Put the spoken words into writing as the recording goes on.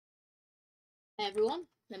Hey everyone,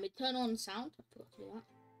 let me turn on sound. I forgot to do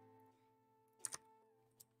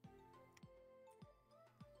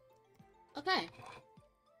that. Okay.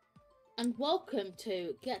 And welcome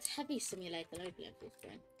to Get Heavy Simulator. Let me play full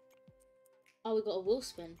screen. Oh, we got a wheel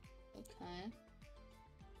spin. Okay.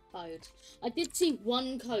 Code. I did see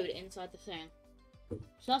one code inside the thing. So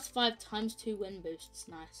that's 5 times 2 win boosts.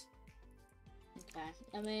 Nice.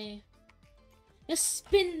 Okay. Let's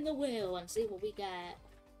spin the wheel and see what we get.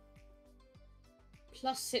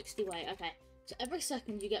 Plus 60 weight. Okay. So every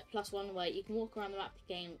second you get plus 1 weight. You can walk around the map to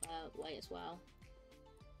gain weight as well.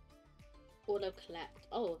 Auto collect.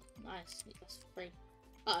 Oh, nice. That's free.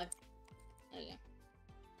 Uh oh. There you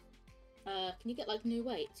go. Can you get like new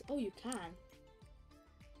weights? Oh, you can.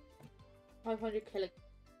 500 kilo.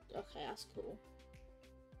 Okay, that's cool.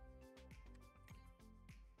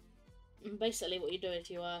 And basically, what you do is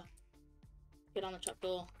you get on the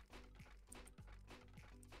trapdoor.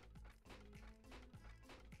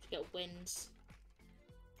 Get wins.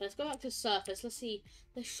 Let's go back to surface. Let's see.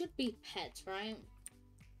 There should be pets, right?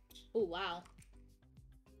 Oh, wow.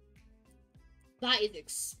 That is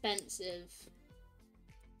expensive.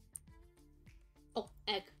 Oh,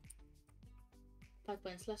 egg. 5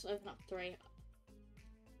 wins. Let's open up 3.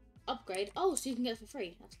 Upgrade. Oh, so you can get it for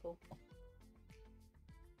free. That's cool.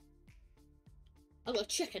 I got a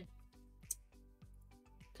chicken.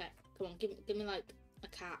 Okay, come on. Give me like a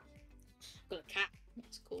cat. I've got a cat.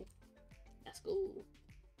 That's cool. That's cool.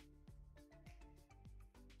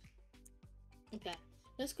 Okay,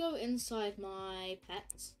 let's go inside my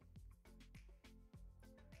pets.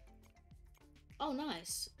 Oh,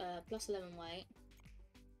 nice. Plus 11 weight.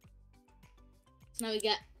 So now we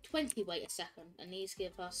get 20 weight a second, and these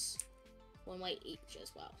give us 1 weight each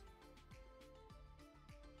as well.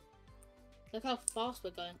 Look how fast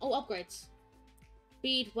we're going. Oh, upgrades.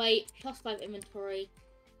 Speed, weight, plus 5 inventory.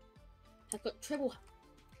 I've got triple.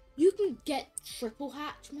 You can get triple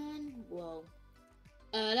hatch, man. Whoa.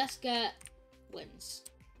 Let's get wins.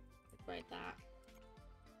 Upgrade that.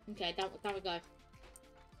 Okay, down we go.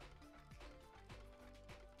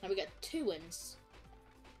 Now we get 2 wins.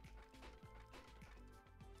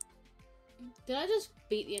 Did I just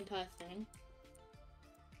beat the entire thing?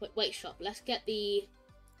 Wait, shop. Let's get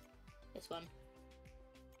this one.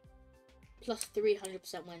 Plus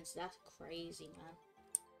 300% wins. That's crazy, man.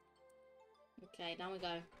 Okay, down we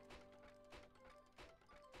go.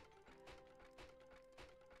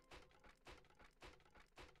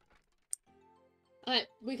 Alright,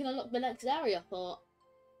 we can unlock the next area for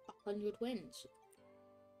 100 wins.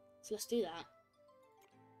 So let's do that.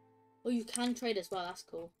 Oh, you can trade as well. That's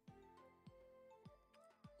cool.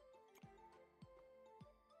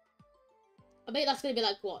 I bet that's going to be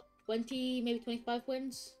like, what? 20, maybe 25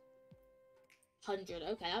 wins? 100.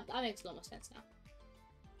 Okay, that makes a lot more sense now.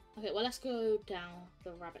 Okay, well, let's go down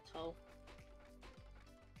the rabbit hole.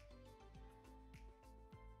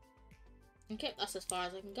 Okay, that's as far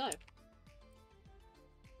as I can go.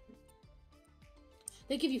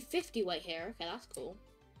 They give you 50 weight here. Okay, that's cool.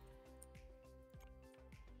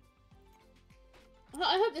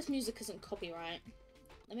 I hope this music isn't copyright.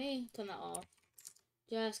 Let me turn that off.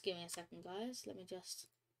 Just give me a second, guys. Let me just...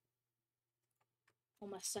 On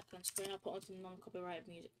my second screen, I'll put on some non-copyrighted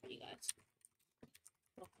music for you guys.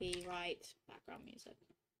 Copyright background music.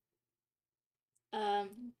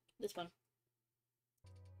 This one.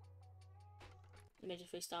 Let me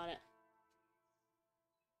just restart it.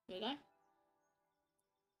 Here we go.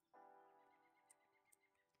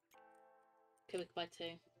 Okay, we can buy 2.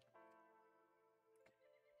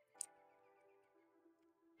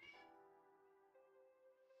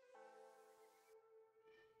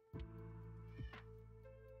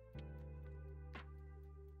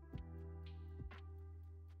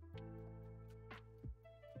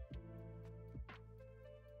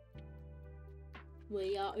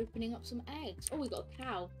 We are opening up some eggs. Oh, we got a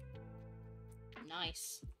cow.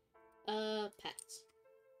 Nice. Pets.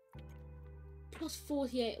 Plus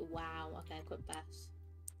 48. Wow. Okay, equip best.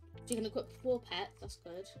 So you can equip 4 pets. That's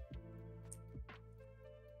good.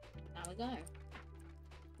 There we go.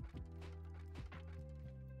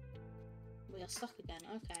 We are stuck again.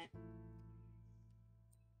 Okay.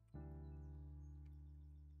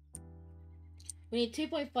 We need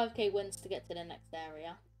 2.5k wins to get to the next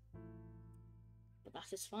area. But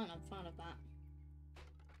that is fine. I'm fine with that.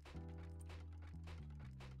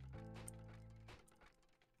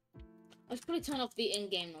 I should probably turn off the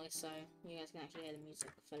in-game noise so you guys can actually hear the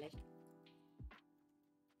music fully.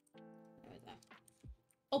 There we go.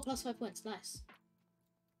 Oh, plus 5 wins. Nice.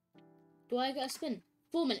 Do I get a spin?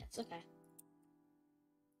 4 minutes. Okay.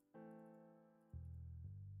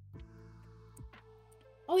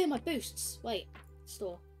 Oh yeah, my boosts. Wait,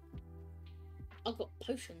 store. I've got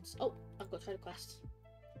potions. Oh, I've got trader quest.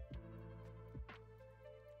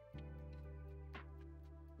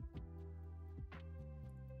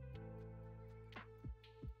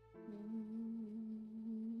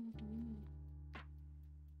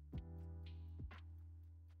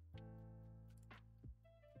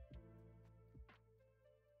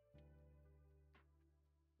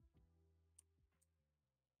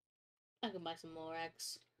 I can buy some more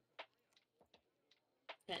eggs.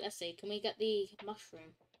 Okay, let's see. Can we get the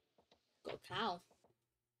mushroom? Got a cow.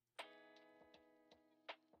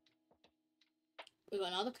 We got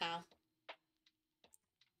another cow.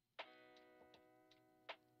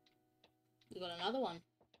 We got another one.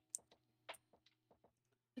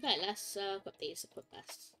 Okay, let's equip these. Equip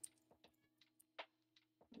best.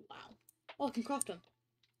 Wow. Oh, I can craft them.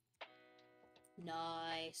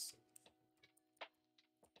 Nice.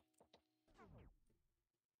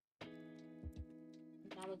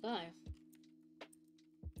 Now we go.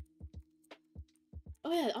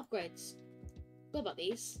 Oh yeah, upgrades. What about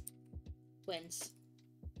these? Wins.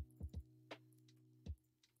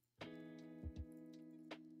 I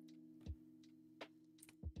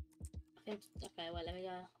think. Okay, wait. Let me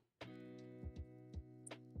go.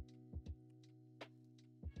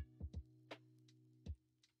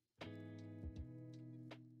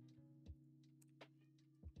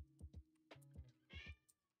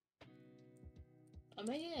 I'm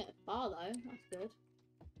making it far though. That's good.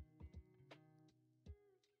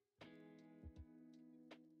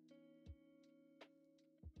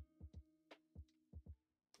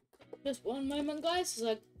 Just one moment, guys, as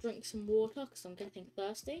I drink some water because I'm getting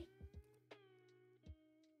thirsty.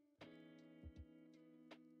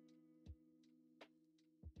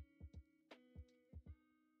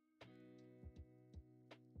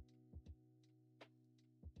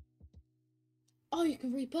 Oh, you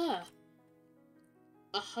can rebirth.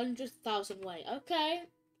 100,000 weight. Okay.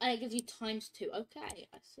 And it gives you ×2. Okay,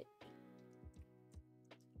 I see.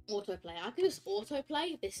 Autoplay. I can just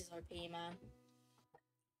autoplay. This is OP, man.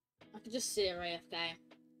 I can just sit here AFK.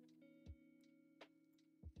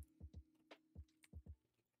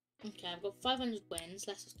 Okay, I've got 500 wins.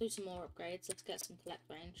 Let's just do some more upgrades. Let's get some collect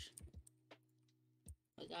range.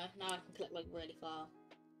 There we go. Now I can collect like really far.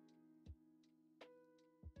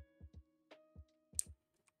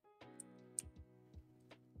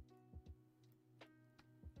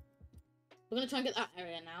 We're gonna try and get that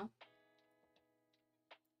area now.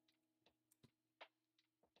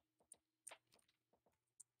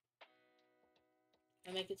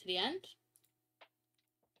 And make it to the end.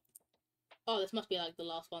 Oh, this must be like the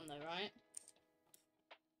last one though, right?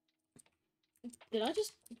 Did I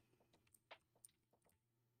just...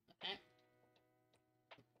 Okay.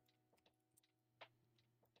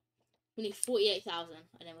 We need 48,000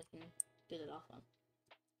 and then we can do the last one.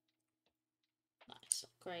 Nice.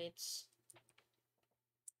 Upgrades.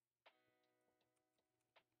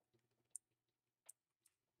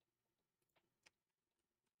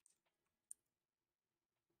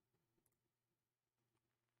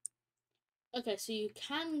 Okay, so you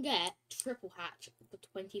can get triple hatch for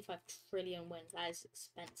 25 trillion wins. That is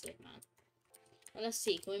expensive, man. Well, let's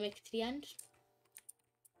see. Can we make it to the end?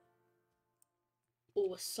 Oh,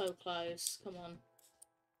 we're so close. Come on.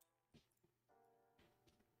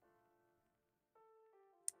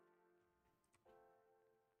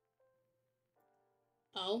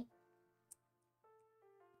 Oh.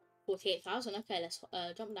 48,000. Okay, let's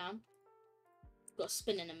jump down. Got to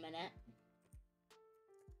spin in a minute.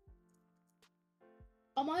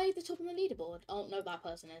 Am I the top of the leaderboard? Oh, no, that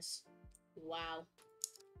person is. Wow.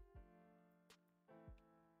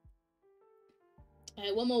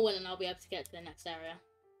 Okay, one more win and I'll be able to get to the next area.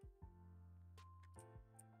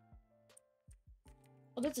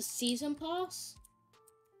 Oh, there's a season pass?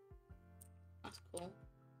 That's cool.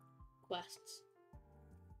 Quests.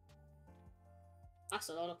 That's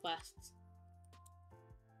a lot of quests.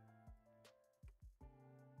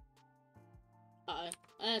 Uh-oh.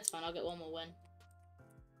 It's fine, I'll get one more win.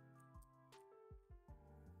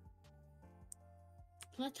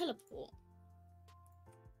 Can I teleport?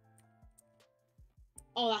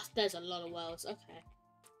 Oh, there's a lot of worlds. Okay.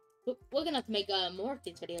 We're gonna have to make more of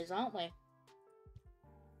these videos, aren't we?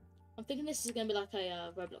 I'm thinking this is gonna be like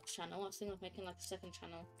a Roblox channel. I was thinking of making like a second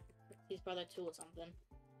channel. His brother 2 or something.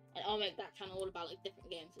 And I'll make that channel all about like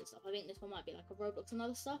different games and stuff. I think this one might be like a Roblox and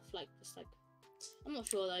other stuff. Like, just like... I'm not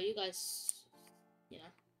sure though. You guys, you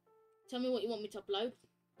know. Tell me what you want me to upload.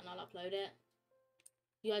 And I'll upload it.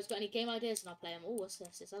 You guys got any game ideas and I'll play them. Oh, what's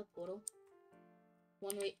this? Is that a portal?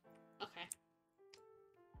 One week. Okay.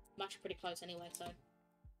 I'm actually pretty close anyway, so.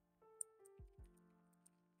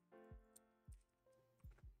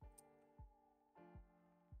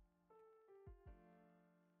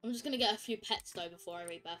 I'm just gonna get a few pets though before I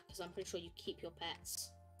rebirth, because I'm pretty sure you keep your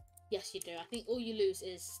pets. Yes, you do. I think all you lose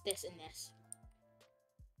is this and this.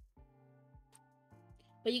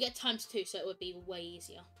 But you get ×2, so it would be way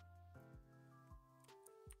easier.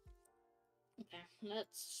 Okay,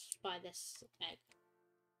 let's buy this egg.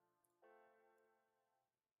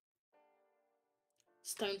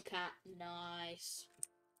 Stone cat, nice.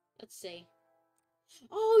 Let's see.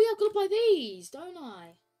 Oh yeah, I've got to buy these, don't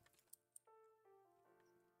I?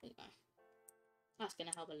 There you go. That's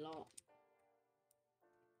gonna help a lot.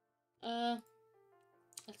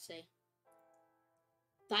 Let's see.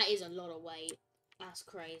 That is a lot of weight. That's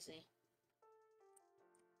crazy.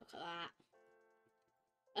 Look at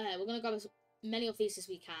that. We're gonna grab as many of these as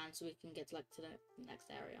we can so we can get to the next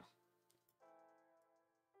area.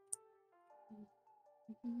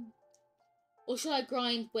 Or should I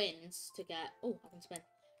grind wins to get... Oh, I can spend.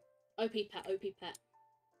 OP pet, OP pet.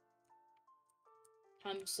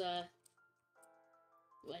 Hamster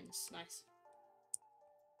wins. Nice.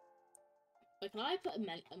 Wait, can I put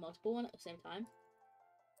a multiple one at the same time?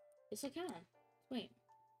 Yes, I can. Wait.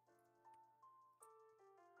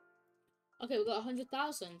 Okay, we've got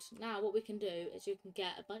 100,000. Now, what we can do is you can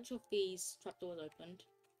get a bunch of these trapdoors opened.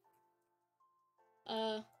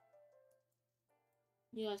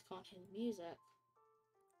 You guys can't hear the music.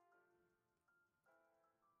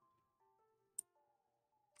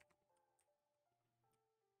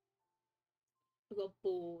 We've got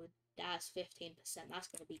ball. That's 15%. That's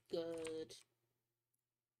going to be good.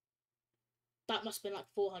 That must have been like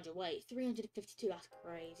 400. Wait, 352. That's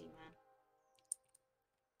crazy, man.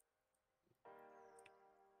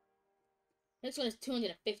 Next one is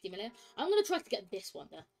 250 million. I'm going to try to get this one,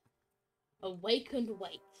 the Awakened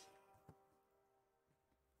Weight.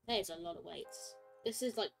 There's a lot of weights. This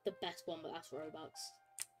is like the best one, but that's Robux.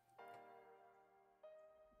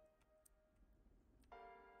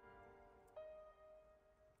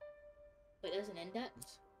 Wait, there's an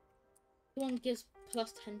index? One gives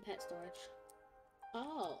plus 10 pet storage.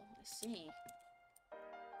 Oh, I see.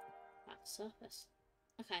 That's surface.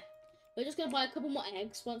 Okay. We're just going to buy a couple more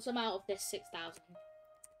eggs. Once I'm out of this 6,000,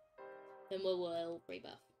 then we will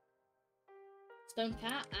rebirth. Stone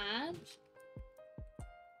cat and...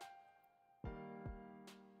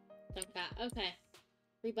 Stone cat. Okay.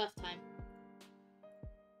 Rebirth time.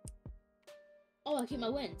 Oh, I keep my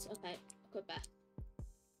wins. Okay. I'll go back.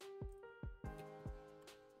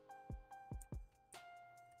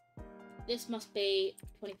 This must be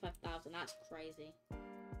 25,000. That's crazy.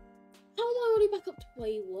 How am I already back up to...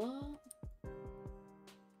 Wait, what?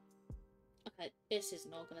 Okay, this is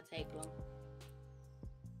not going to take long.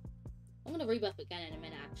 I'm going to rebirth again in a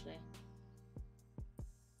minute, actually.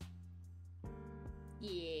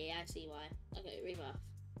 Yeah, I see why. Okay, rebirth.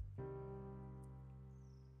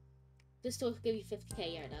 Does this still give you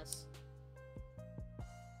 50k? Yeah, it does.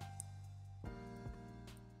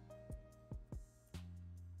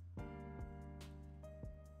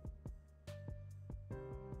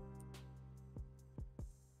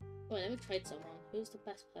 Wait, let me trade someone. Who's the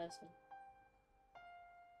best person?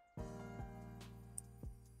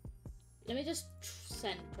 Let me just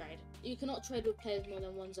send trade. You cannot trade with players more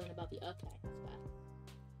than one zone above you. Okay, that's bad.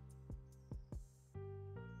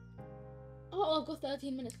 Oh, I've got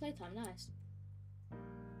 13 minutes playtime. Nice.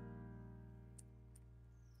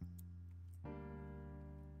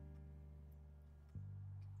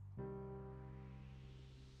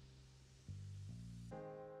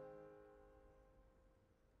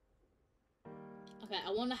 Okay,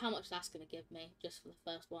 I wonder how much that's going to give me just for the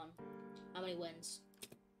first one. How many wins?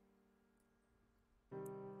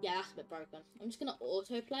 Yeah, that's a bit broken. I'm just going to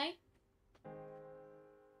autoplay.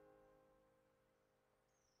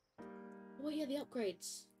 Oh yeah, the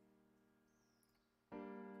upgrades.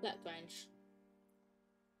 Left range.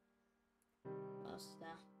 What else is there?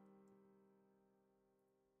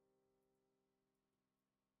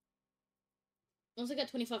 Once I get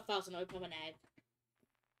 25,000, I'll open up an egg.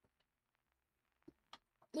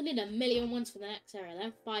 We need 1 million ones for the next area,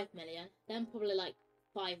 then 5 million, then probably like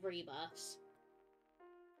 5 rebirths.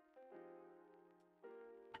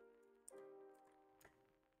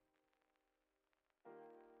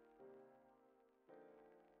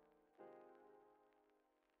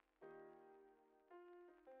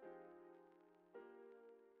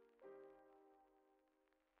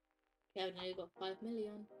 Yeah, we've only got 5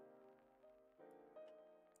 million.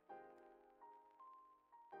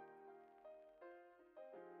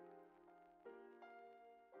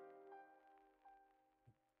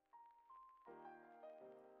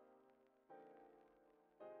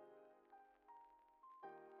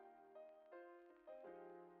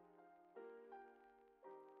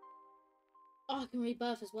 Oh, I can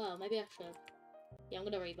rebirth as well. Maybe I should. Yeah, I'm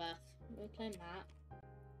gonna rebirth. I'm gonna claim that.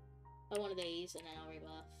 Buy one of these, and then I'll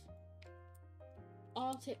rebirth.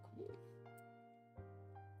 Arctic Wolf.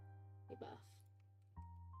 Rebirth.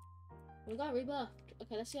 We got rebirthed.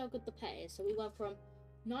 Okay, let's see how good the pet is. So we went from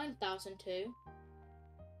 9,000 to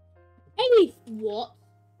 80. What?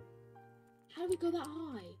 How did we go that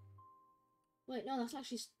high? Wait, no, that's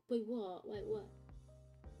actually. Wait, what? Wait, what?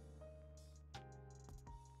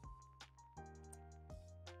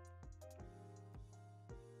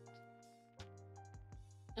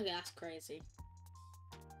 Okay, that's crazy.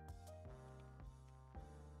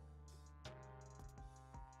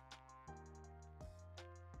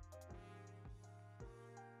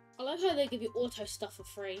 I like how they give you auto stuff for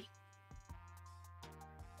free.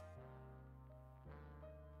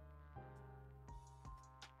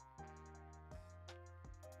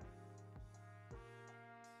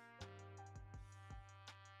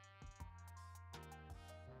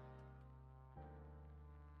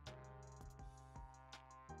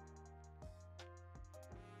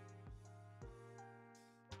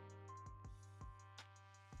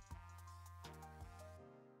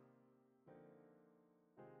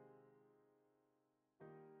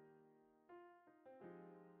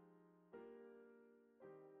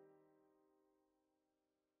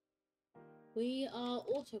 We are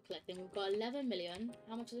auto collecting. We've got 11 million.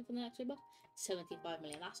 How much is it for the next rebirth? 75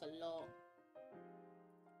 million. That's a lot.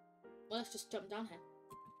 Well, let's just jump down here.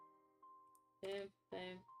 Boom,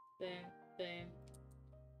 boom, boom, boom.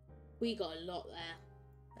 We got a lot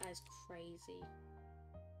there. That is crazy.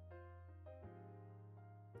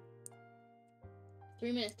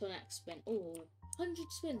 3 minutes till next spin. Oh,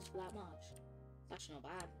 100 spins for that much. That's actually not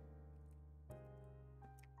bad.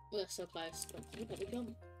 We're so close, but look at the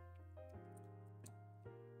jump.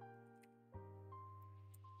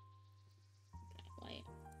 Okay, wait.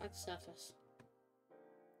 Back to surface.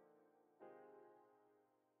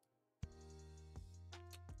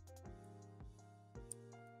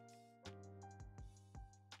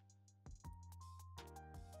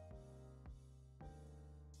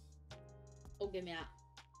 Oh, give me that.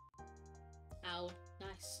 Ow.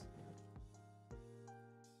 Nice.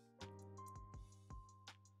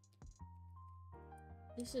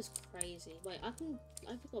 This is crazy. Wait, I forgot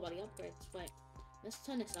about the upgrades. Wait, let's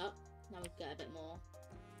turn this up. Now we get a bit more.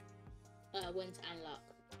 Wins and luck.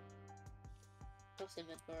 Plus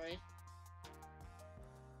inventory.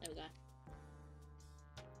 There we go.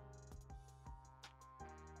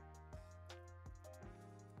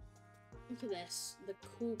 Look at this. The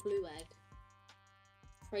cool blue egg.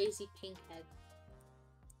 Crazy pink egg.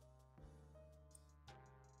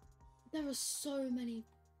 There are so many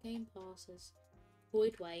game passes.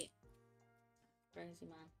 Void wait. Crazy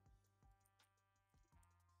man.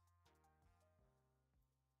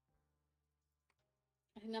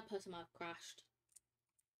 I think that person might have crashed.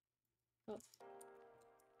 Oh.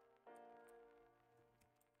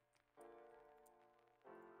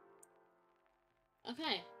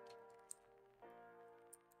 Okay.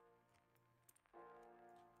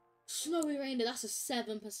 Snowy Reindeer, that's a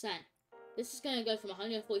 7%. This is going to go from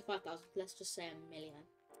 145,000, let's just say 1,000,000.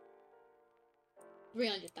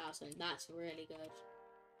 300,000, that's really good.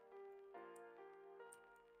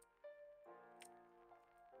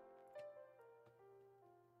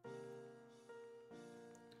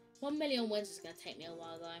 One million wins is going to take me a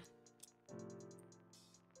while though.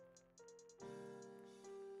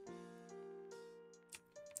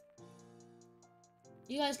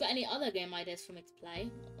 You guys got any other game ideas for me to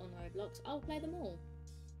play on Roblox? I'll play them all.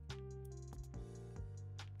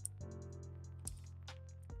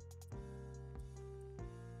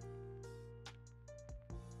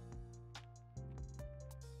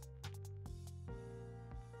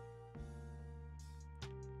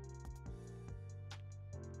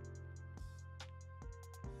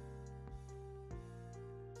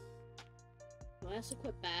 Well, let's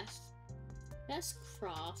equip best. Let's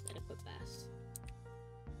craft and equip best.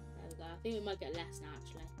 There we go. I think we might get less now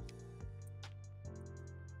actually.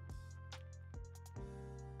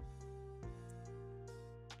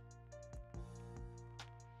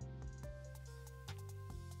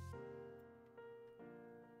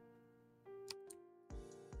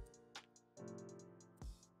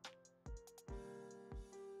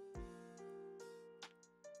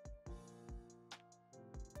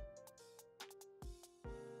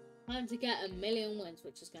 Time to get 1,000,000 wins,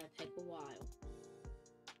 which is going to take a while.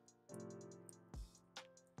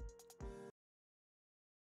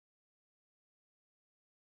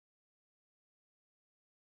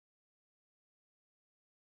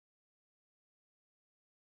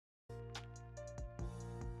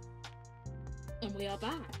 And we are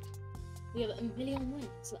back. We have a million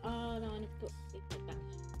wins. Oh no, I need to put that.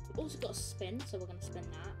 We've also got a spin, so we're gonna spin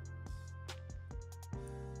that.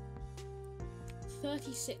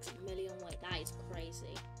 36 million. Wait, that is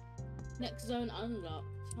crazy. Next zone unlocked.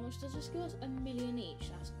 How much does this give us? A million each.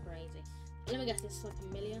 That's crazy. Let me guess. This is like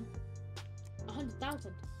a million.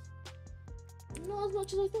 100,000. Not as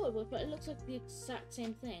much as I thought it would, but it looks like the exact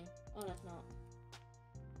same thing. Oh, that's not.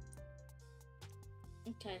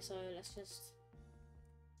 Okay, so let's just.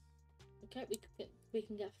 Okay, we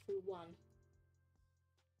can get through one.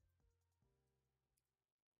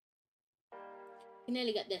 We can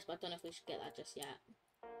nearly get this, but I don't know if we should get that just yet.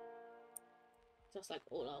 Just like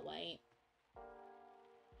all our weight.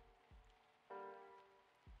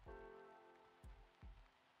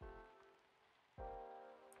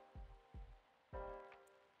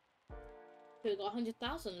 We've got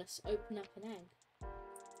 100,000. Let's open up an egg.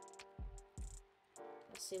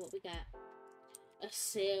 Let's see what we get. A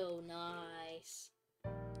seal, nice.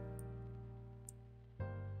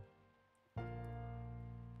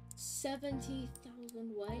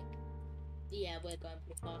 70,000 weight. Yeah, we're going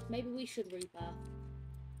pretty fast. Maybe we should rebirth.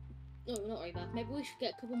 No, not rebirth. Maybe we should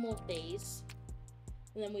get a couple more of these.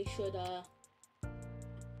 And then we should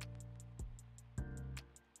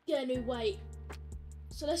get a new weight.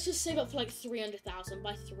 So let's just save up for like 300,000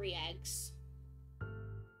 by 3 eggs.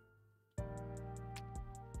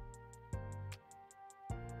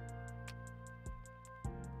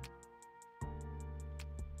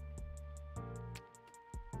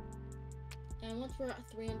 And once we're at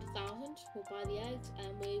 300,000, we'll buy the eggs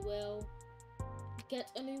and we will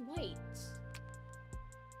get a new weight.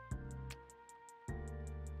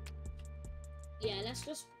 Yeah, let's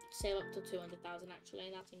just save up to 200,000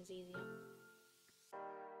 actually, that seems easier.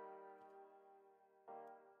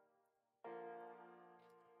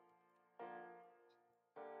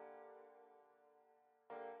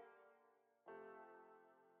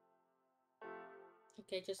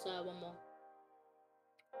 Okay, just one more.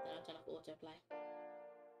 Then I'll turn off autoplay.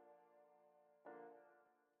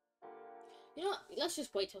 You know what? Let's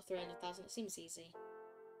just wait till 300,000. It seems easy.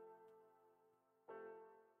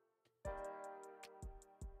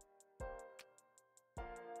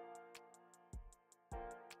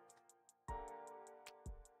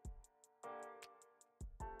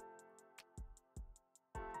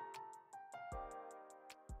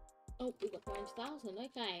 Oh, we got 300,000.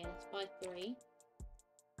 Okay, let's buy 3.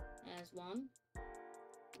 There's 1.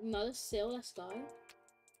 Another seal. Let's go.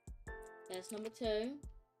 There's number 2.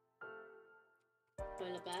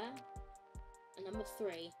 Polar bear. And number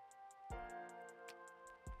 3.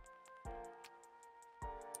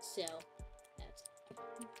 Seal.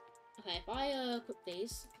 Okay, if I cook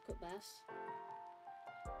these, cook this.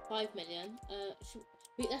 5 million.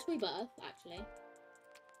 Let's rebirth actually.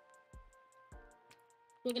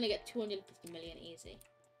 We're gonna get 250 million easy.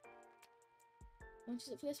 How much is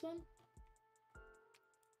it for this one?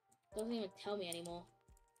 Doesn't even tell me anymore.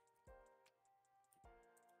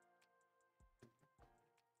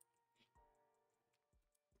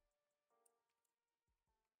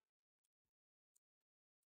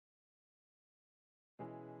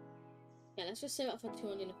 Yeah, let's just save up for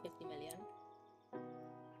 250 million.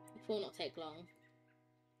 It will not take long.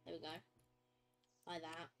 There we go. Buy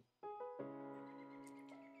that.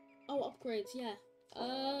 Oh, upgrades, yeah.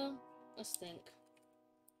 Let's think.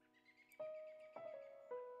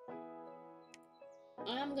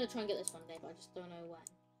 I am gonna try and get this one day, but I just don't know when.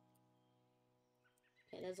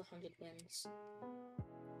 Okay, there's 100 wins.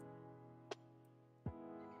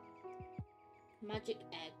 Magic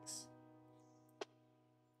eggs.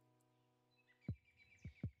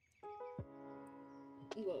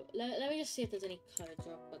 Whoa, let me just see if there's any codes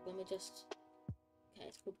real quick. Let me just. Okay,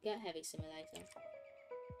 it's called Get Heavy Simulator.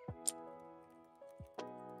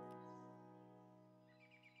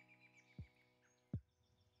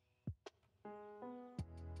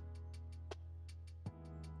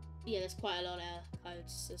 Yeah, there's quite a lot of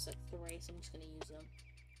codes. There's like 3, so I'm just gonna use them.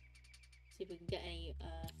 See if we can get any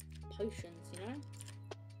potions, you know?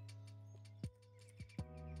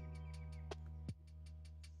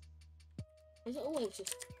 Is it always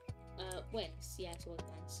just wins? Yeah, it's always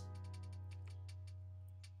wins.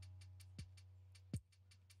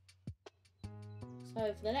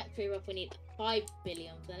 So for the next rebirth we need 5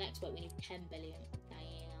 billion. For the next one we need 10 billion.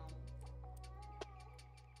 Damn.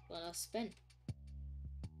 Well, I'll spin.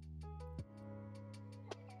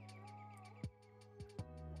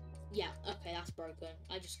 Yeah, okay, that's broken.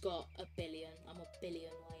 I just got a billion. I'm a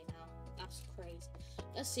billion way now. That's crazy.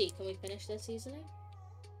 Let's see, can we finish this easily?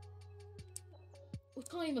 We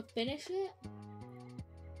can't even finish it.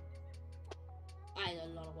 I had a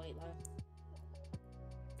lot of weight though.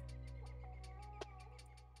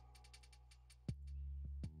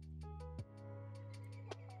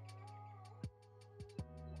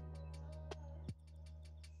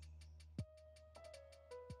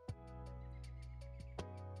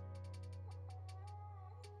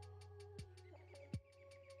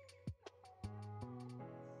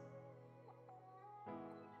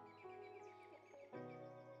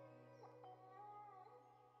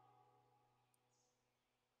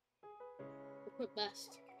 equip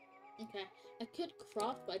best. Okay, I could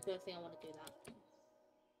craft, but I don't think I want to do that.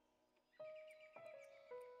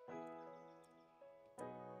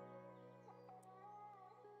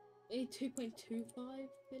 Maybe 2.25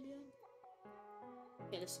 billion?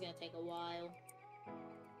 Okay, this is gonna take a while.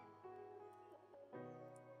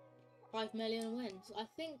 5 million wins. I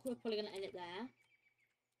think we're probably gonna end it there.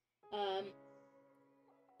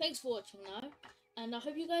 Thanks for watching though, and I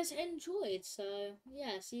hope you guys enjoyed. So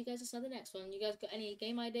yeah, see you guys in the next one. You guys got any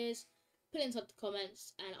game ideas? Put it inside the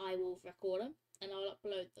comments, and I will record them and I'll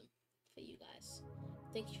upload them for you guys.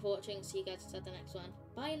 Thank you for watching. See you guys in the next one.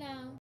 Bye now.